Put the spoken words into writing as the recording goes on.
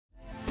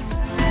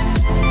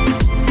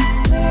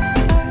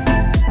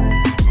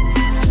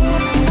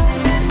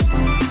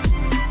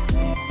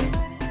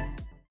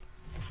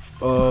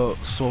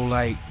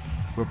like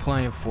we're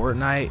playing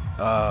Fortnite.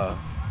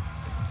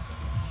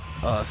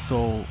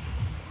 So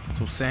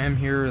Sam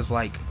here is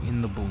like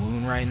in the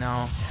balloon right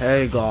now.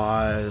 Hey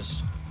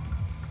guys.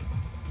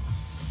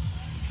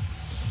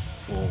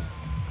 Whoa.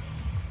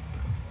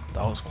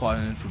 That was quite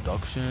an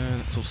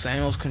introduction. So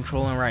Samuel's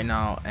controlling right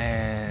now,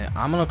 and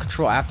I'm gonna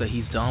control after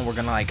he's done. We're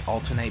gonna like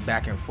alternate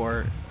back and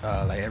forth,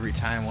 like every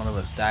time one of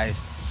us dies.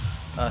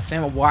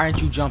 Samuel, why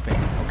aren't you jumping?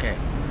 Okay.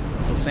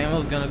 So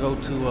Samuel's gonna go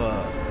to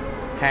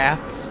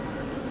halves.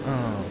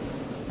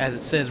 As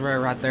it says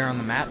right there on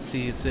the map.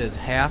 See, it says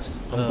halves.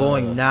 I'm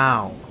going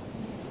now.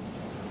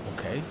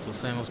 Okay, so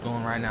Samuel's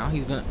going right now.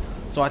 He's gonna.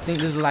 So I think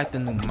this is like the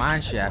new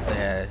mine shaft they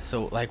added.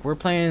 So like we're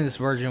playing this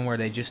version where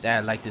they just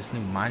add like this new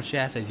mine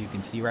shaft, as you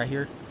can see right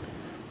here.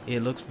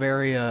 It looks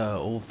very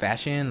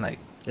old-fashioned. Like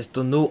It's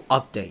the new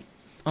update.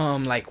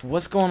 like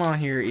what's going on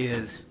here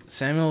is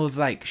Samuel is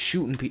like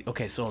shooting people.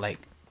 Okay, so like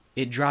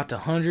it dropped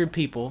 100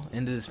 people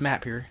into this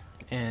map here,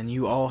 and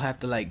you all have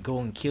to like go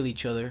and kill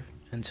each other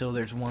until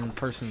there's one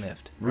person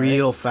left. Right?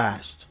 Real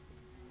fast.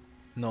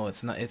 No,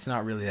 it's not. It's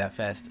not really that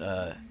fast.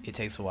 It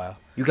takes a while.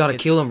 You gotta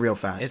kill him real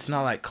fast. It's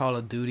not like Call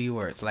of Duty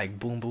where it's like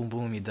boom, boom,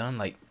 boom, you're done.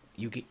 Like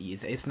you get.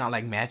 It's not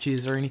like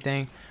matches or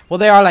anything. Well,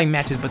 they are like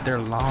matches, but they're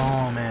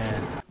long,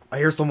 man. I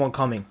hear someone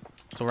coming.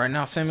 So right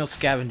now, Samuel's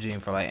scavenging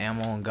for like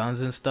ammo and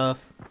guns and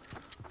stuff.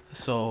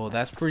 So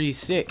that's pretty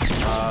sick.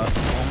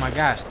 Oh my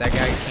gosh, that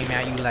guy came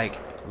at you like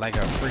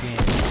a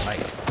friggin'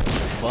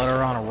 like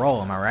butter on a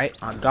roll. Am I right?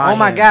 I got Oh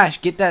my him.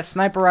 gosh, get that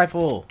sniper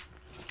rifle.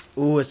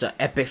 Ooh, it's an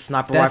epic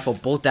sniper rifle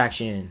bolt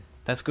action.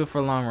 That's good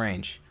for long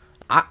range.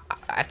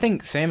 I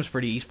think Sam's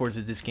pretty esports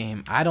at this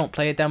game. I don't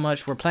play it that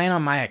much. We're playing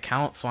on my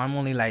account, so I'm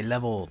only like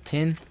level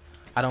 10.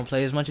 I don't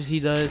play as much as he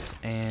does,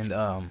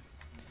 and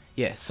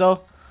yeah.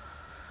 So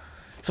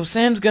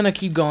Sam's gonna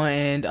keep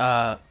going,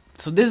 and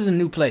so this is a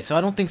new place. So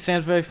I don't think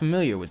Sam's very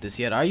familiar with this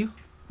yet. Are you?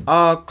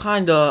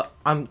 Kinda.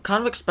 I'm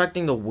kind of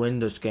expecting to win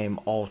this game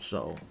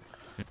also.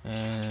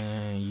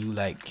 And you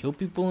like kill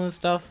people and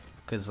stuff,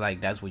 cause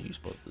like that's what you're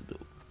supposed to do.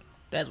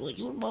 That's what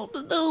you're supposed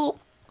to do.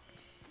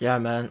 Yeah,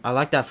 man. I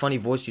like that funny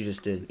voice you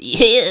just did.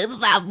 Yeah, it's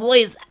my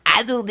voice.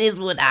 I do this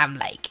when I'm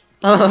like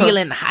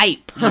feeling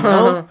hype, you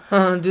know?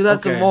 Do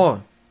that some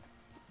more.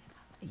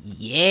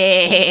 Yeah.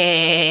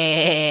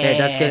 Hey,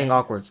 that's getting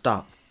awkward.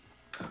 Stop.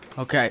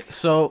 Okay,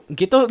 so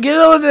get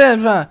over there.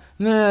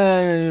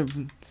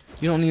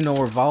 You don't need no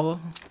revolver.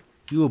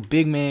 You a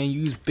big man.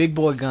 You use big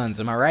boy guns.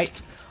 Am I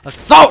right?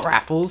 Assault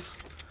rifles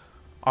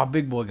are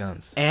big boy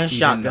guns And You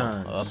didn't know.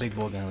 shotguns. A big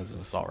boy gun is an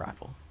assault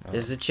rifle.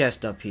 There's a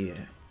chest up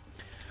here.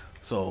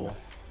 So,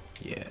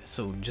 yeah.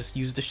 So just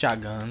use the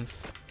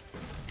shotguns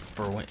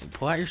for when.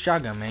 Pull out your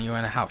shotgun, man. You're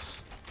in a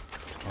house.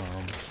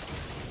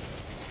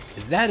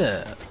 Is that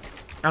a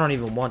I don't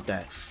even want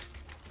that.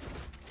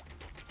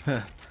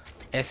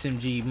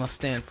 SMG? Must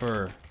stand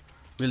for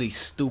really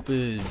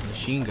stupid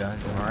machine gun.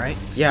 Am I right?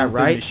 Yeah, Stupid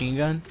right? Machine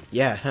gun.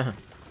 Yeah.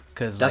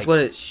 Cause That's like, what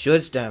it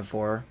should stand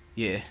for.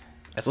 Yeah.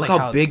 That's Look like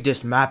how big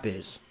this map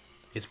is.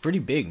 It's pretty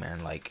big,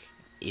 man. Like,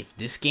 if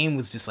this game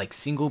was just like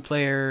single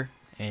player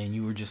and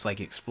you were just like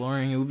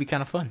exploring, it would be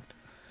kind of fun.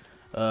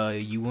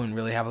 You wouldn't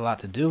really have a lot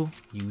to do.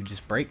 You would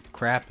just break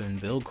crap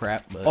and build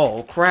crap. But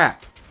Oh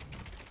crap!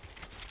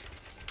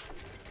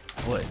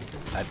 what?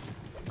 I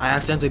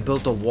accidentally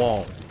built a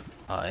wall.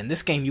 In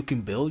this game, you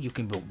can build. You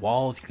can build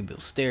walls. You can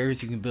build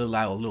stairs. You can build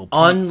like a little.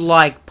 Point.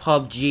 Unlike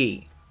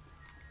PUBG.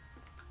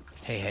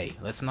 Hey,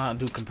 let's not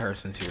do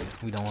comparisons here.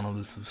 We don't want to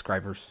lose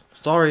subscribers.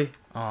 Sorry.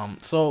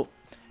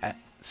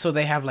 So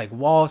they have like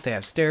walls. They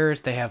have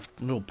stairs. They have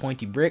little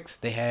pointy bricks.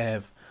 They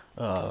have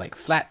like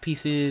flat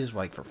pieces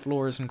like for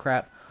floors and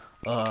crap.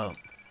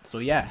 So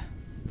yeah.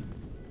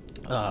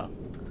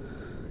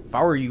 If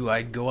I were you,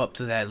 I'd go up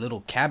to that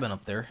little cabin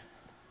up there.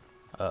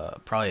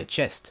 Probably a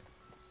chest.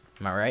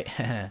 Am I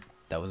right?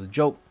 That was a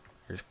joke.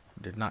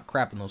 There's not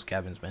crap in those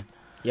cabins, man.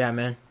 Yeah,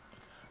 man.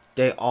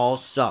 They all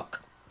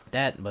suck.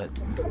 But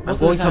I'm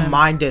going to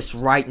mine this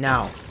right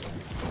now.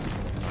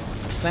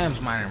 Sam's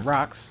mining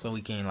rocks so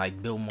we can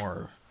like build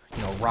more,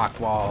 you know, rock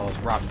walls,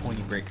 rock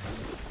pointy bricks,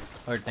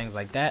 other things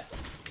like that.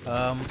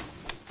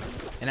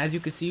 And as you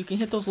can see, you can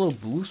hit those little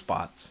blue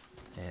spots,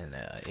 and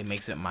it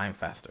makes it mine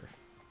faster.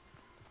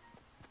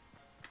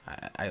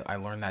 I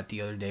learned that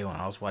the other day when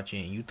I was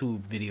watching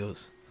YouTube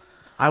videos.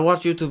 I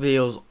watch YouTube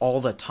videos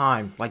all the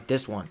time, like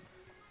this one.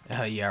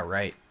 Yeah,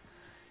 right.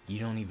 You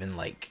don't even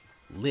like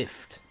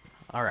lift.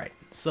 All right,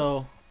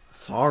 so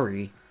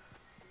Sorry.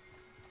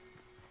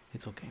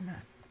 it's okay,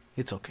 man.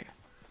 It's okay.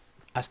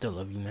 I still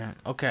love you, man.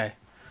 Okay.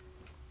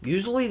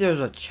 Usually there's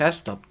a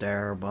chest up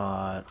there,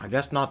 but I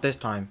guess not this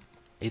time.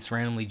 It's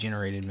randomly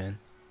generated, man.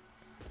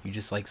 You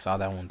just like saw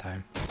that one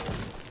time.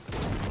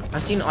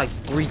 I've seen it like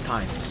 3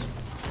 times.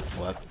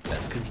 Well,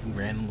 that's because you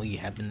randomly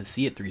happened to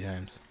see it 3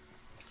 times.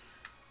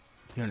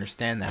 You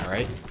understand that,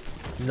 right?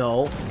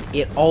 No,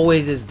 it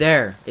always is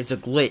there. It's a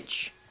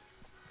glitch.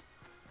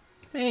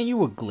 Man,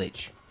 you a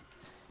glitch.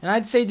 And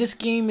I'd say this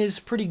game is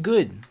pretty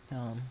good.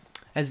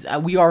 As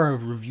we are a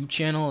review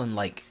channel, and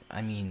like,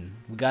 I mean,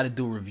 we gotta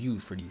do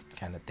reviews for these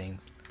kind of things.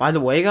 By the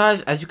way,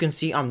 guys, as you can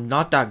see, I'm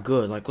not that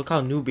good. Like, look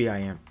how newbie I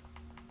am.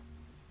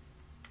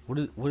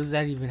 What does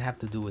that even have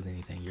to do with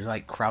anything? You're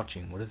like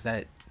crouching. What is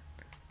that?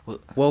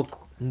 What? Well,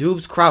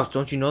 noobs crouch.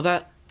 Don't you know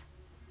that?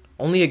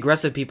 Only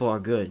aggressive people are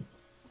good.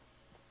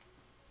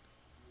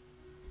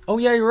 Oh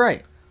yeah, you're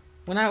right.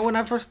 When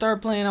I first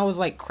started playing, I was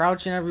like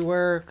crouching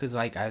everywhere because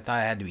like I thought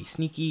I had to be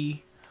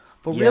sneaky.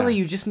 But Yeah. really,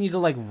 you just need to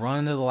like run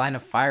into the line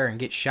of fire and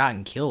get shot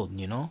and killed.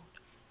 You know.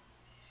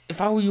 If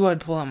I were you, I'd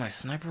pull out my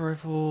sniper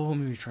rifle.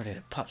 Maybe try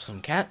to pop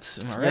some caps.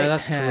 Am I right? Yeah,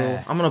 that's true.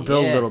 I'm gonna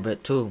build a little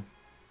bit too.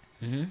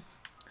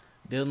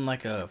 Building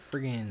like a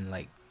friggin'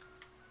 like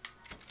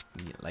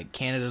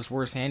Canada's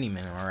Worst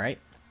Handyman. Am I right?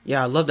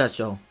 Yeah, I love that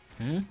show.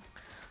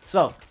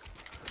 So,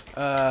 what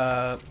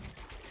are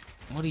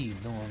you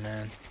doing,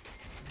 man?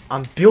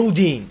 I'm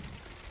building.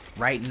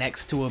 Right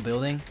next to a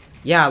building?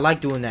 Yeah, I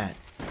like doing that.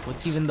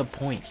 What's even the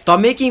point?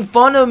 Stop making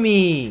fun of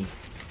me.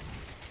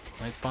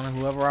 Make fun of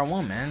whoever I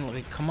want, man.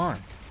 Like, come on.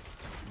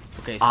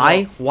 Okay, so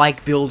I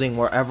like building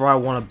wherever I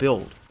want to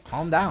build.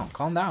 calm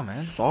down,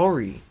 man.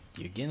 Sorry.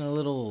 You're getting a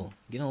little.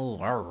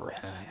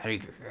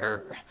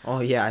 Oh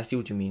yeah, I see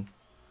what you mean.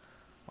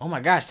 Oh my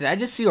gosh, did I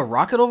just see a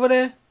rocket over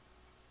there?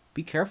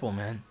 Be careful,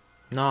 man.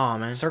 Nah,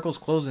 man. Circle's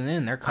closing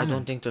in. They're I coming.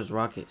 don't think there's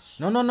rockets.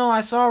 No.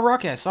 I saw a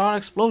rocket. I saw an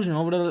explosion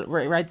over the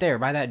right there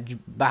by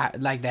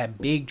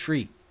that big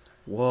tree.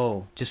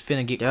 Whoa. Just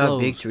finna get There are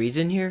closed. big trees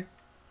in here?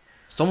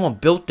 Someone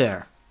built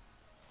there.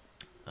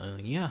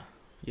 Yeah.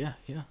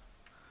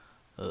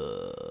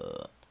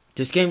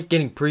 This game's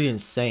getting pretty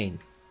insane.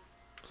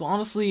 So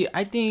honestly,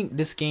 I think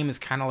this game is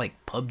kind of like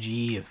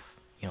PUBG if,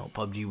 you know,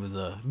 PUBG was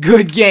a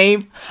good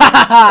game.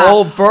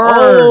 Oh, burn.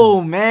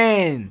 Oh,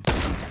 man.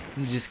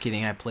 I'm just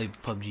kidding. I played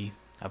PUBG.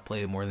 I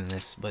played it more than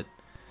this, but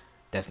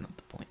that's not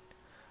the point.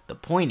 The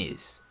point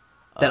is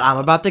That I'm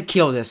about to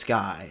kill this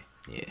guy.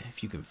 yeah,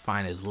 if you can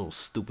find his little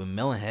stupid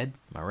melon head.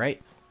 Am I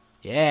right?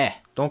 Yeah.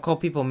 Don't call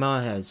people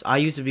melonheads. I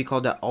used to be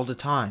called that all the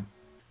time.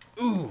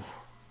 Ooh,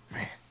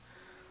 man.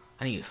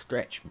 I need to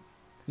stretch.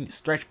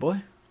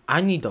 Boy.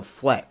 I need to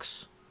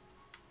flex.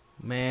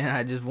 Man,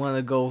 I just want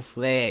to go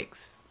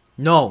flex.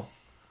 No.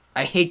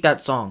 I hate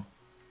that song.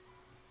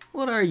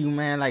 What are you,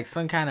 man? Like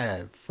some kind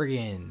of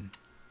friggin',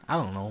 I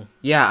don't know.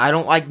 Yeah, I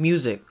don't like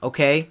music,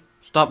 okay?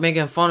 Stop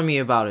making fun of me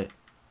about it.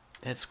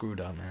 That's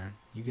screwed up, man.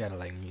 You gotta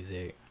like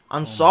music.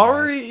 I'm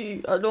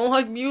sorry. I don't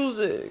like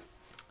music.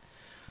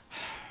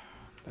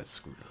 That's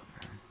screwed up,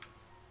 man.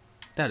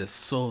 That is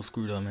so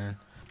screwed up, man.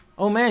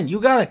 Oh, man, you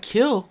got a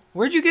kill.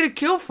 Where'd you get a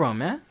kill from,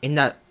 man? In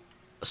that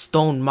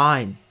stone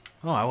mine.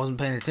 Oh, I wasn't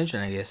paying attention,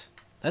 I guess.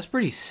 That's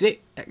pretty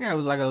sick. That guy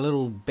was like a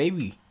little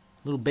baby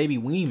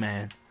weenie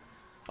man.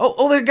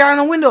 Oh, there's a guy in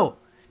the window.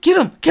 Get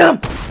him.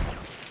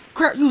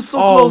 Crap, you was so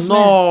close, no.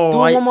 man.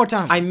 Do it one more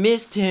time. I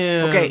missed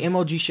him. Okay,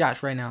 MLG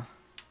shots right now.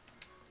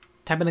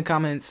 Type in the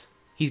comments.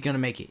 He's gonna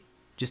make it.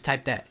 Just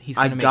type that. He's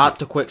gonna make it. I got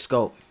the quick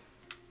scope.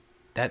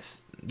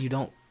 That's, you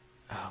don't,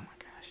 oh my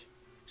gosh.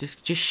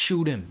 Just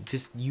shoot him.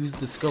 Just use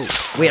the scope.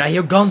 Wait, I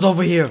hear guns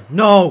over here.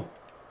 No.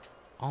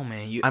 Oh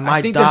man,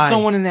 I think die. there's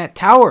someone in that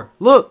tower.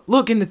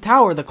 Look in the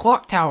tower, the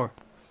clock tower.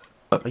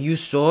 Are you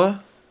sure?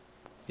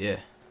 Yeah,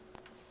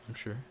 I'm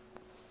sure.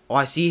 Oh,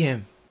 I see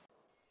him.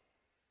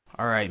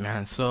 All right,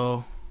 man.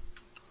 So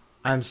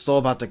I'm so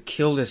about to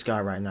kill this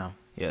guy right now.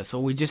 yeah, so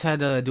we just had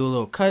to do a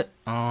little cut.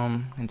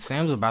 And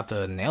Sam's about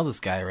to nail this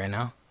guy right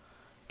now.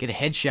 Get a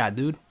headshot,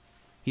 dude.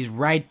 He's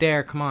right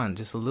there. Come on,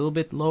 just a little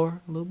bit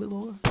lower,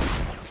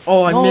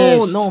 Oh, I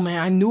missed. No,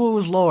 man. I knew it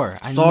was lower.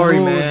 Sorry,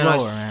 knew man. It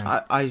was lower,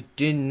 man. I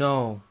didn't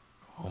know.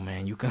 Oh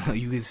man, you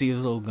can see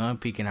his little gun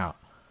peeking out.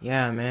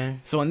 Yeah,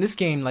 man. So in this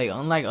game, like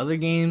unlike other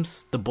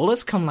games, the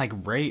bullets come like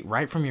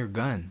right from your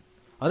gun.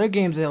 Other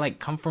games they like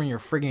come from your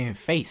friggin'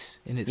 face,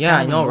 and it's Yeah, I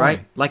kind of know, annoying.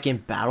 right? Like in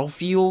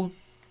Battlefield.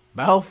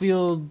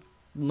 Battlefield.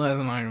 Let's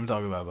not even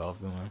talk about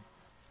Battlefield, man.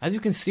 As you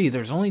can see,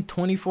 there's only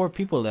 24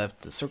 people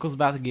left. The circle's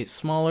about to get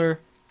smaller.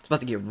 It's about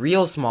to get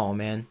real small,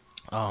 man.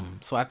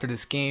 So after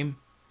this game,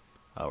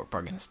 we're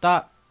probably gonna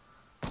stop.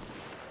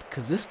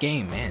 Cause this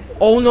game, man.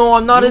 Oh no,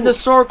 I'm not in the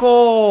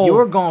circle. You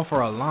were going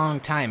for a long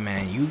time,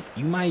 man.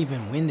 You might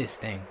even win this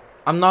thing.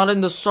 I'm not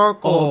in the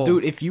circle. Oh,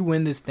 dude, if you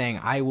win this thing,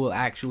 I will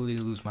actually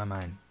lose my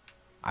mind.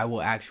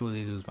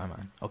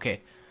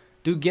 Okay.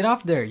 Dude, get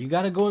off there. You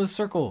gotta go to the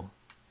circle.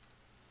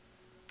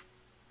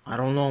 I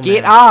don't know, man.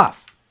 Get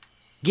off.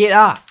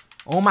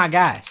 Oh my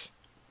gosh.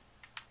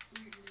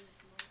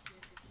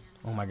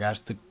 Oh my gosh,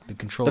 the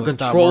controller The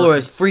stopped controller working.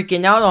 is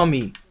freaking out on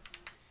me.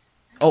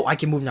 Oh, I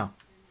can move now.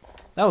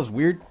 That was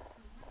weird.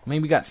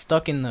 Maybe got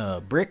stuck in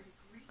the brick.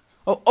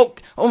 Oh,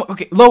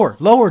 okay.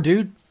 Lower,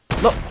 dude.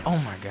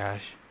 Oh my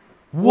gosh.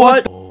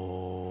 What?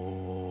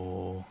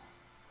 Oh,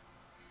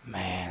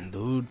 man,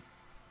 dude.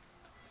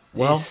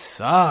 Well, this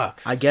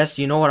sucks. I guess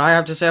you know what I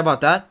have to say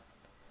about that?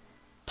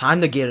 Time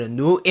to get a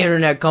new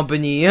internet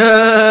company.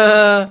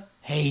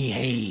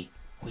 Hey,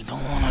 we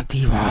don't want to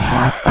leave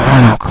our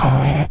internet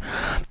company.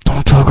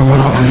 Don't talk about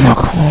our internet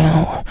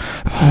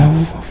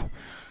company.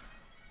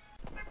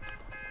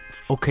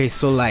 Okay,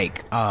 so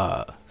like,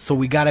 so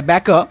we got it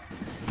back up,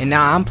 and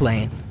now I'm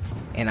playing,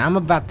 and I'm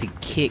about to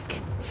kick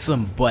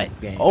some butt.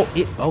 Game. Oh,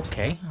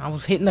 okay. I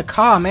was hitting the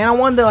car, man. I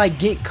wanted to like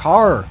get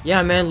car.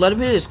 Yeah, man, let him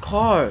hit his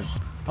cars.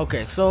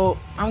 Okay, so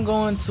I'm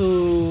gonna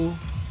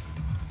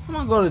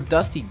go to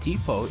Dusty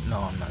Depot. No,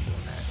 I'm not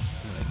doing that.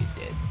 I'm gonna get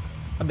dead.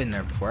 I've been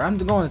there before. I'm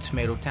going to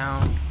Tomato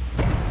Town.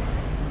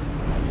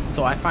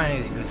 So I find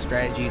it a good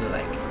strategy to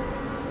like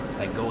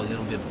go a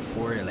little bit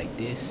before it like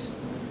this,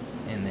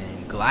 and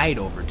then glide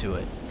over to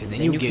it. And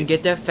then you can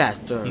get there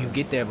faster. You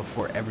get there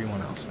before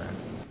everyone else, man.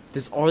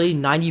 There's already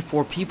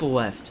 94 people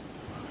left.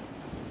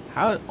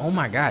 How? Oh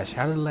my gosh!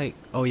 How did like?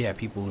 Oh yeah,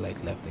 people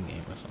like left the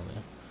game or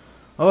something.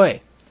 Oh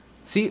wait,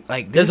 see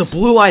like there's a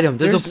blue item.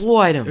 There's a blue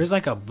item. There's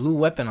like a blue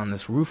weapon on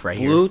this roof right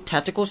here. Blue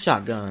tactical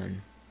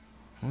shotgun.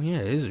 Oh yeah,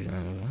 it is.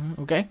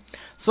 Okay,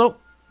 so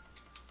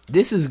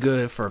this is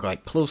good for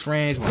like close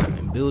range when I'm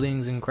in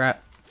buildings and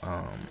crap.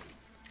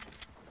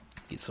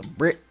 Get some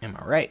brick. Am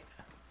I right?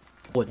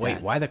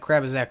 Wait, why the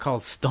crap is that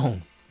called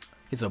stone?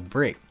 It's a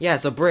brick. Yeah,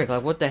 it's a brick.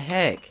 Like what the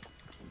heck?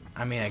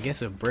 I mean, I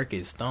guess a brick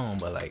is stone,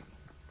 but like,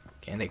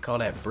 can they call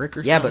that brick or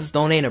something? Yeah, but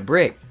stone ain't a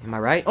brick. Am I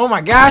right? Oh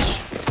my gosh!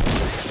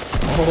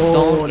 Oh,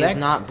 stone is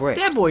not brick.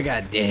 That boy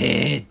got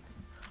dead.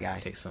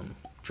 Gotta take some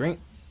drink.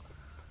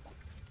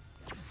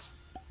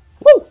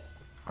 Woo!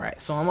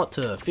 Alright, so I'm up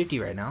to 50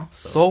 right now.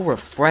 So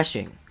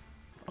refreshing.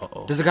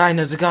 Uh-oh. There's a guy in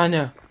there. There's a guy in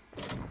there.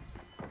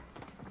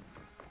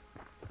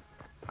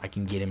 I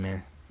can get him,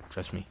 man.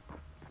 Trust me.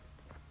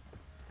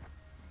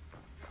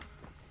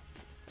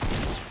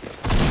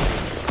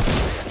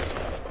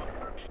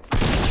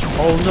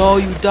 Oh no,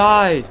 you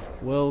died.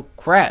 Well,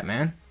 crap,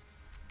 man.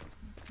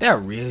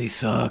 That really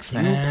sucks,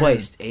 man. You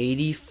placed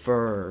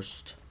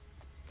 81st.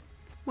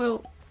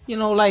 Well, you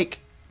know, like,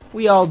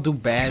 we all do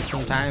bad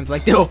sometimes.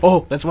 Like,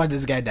 oh, that's why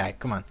this guy died.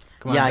 Come on.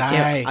 Come on,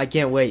 yeah, I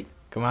can't wait.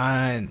 Come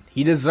on.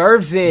 He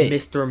deserves it.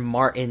 Mr.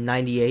 Martin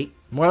 98.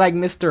 More like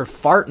Mr.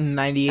 Fartin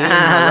 98, am I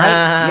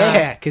right?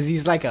 Yeah, because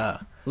he's like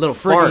a little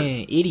fart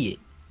idiot.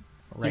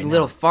 He's a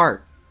little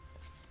fart.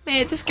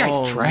 Man, this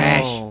guy's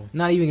trash. No.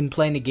 Not even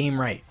playing the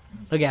game right.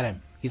 Look at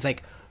him. He's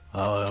like,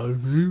 I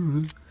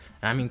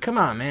mean, come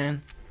on,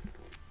 man.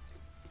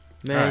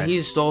 Man,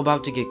 he's so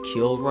about to get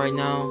killed right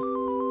now.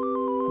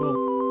 Well,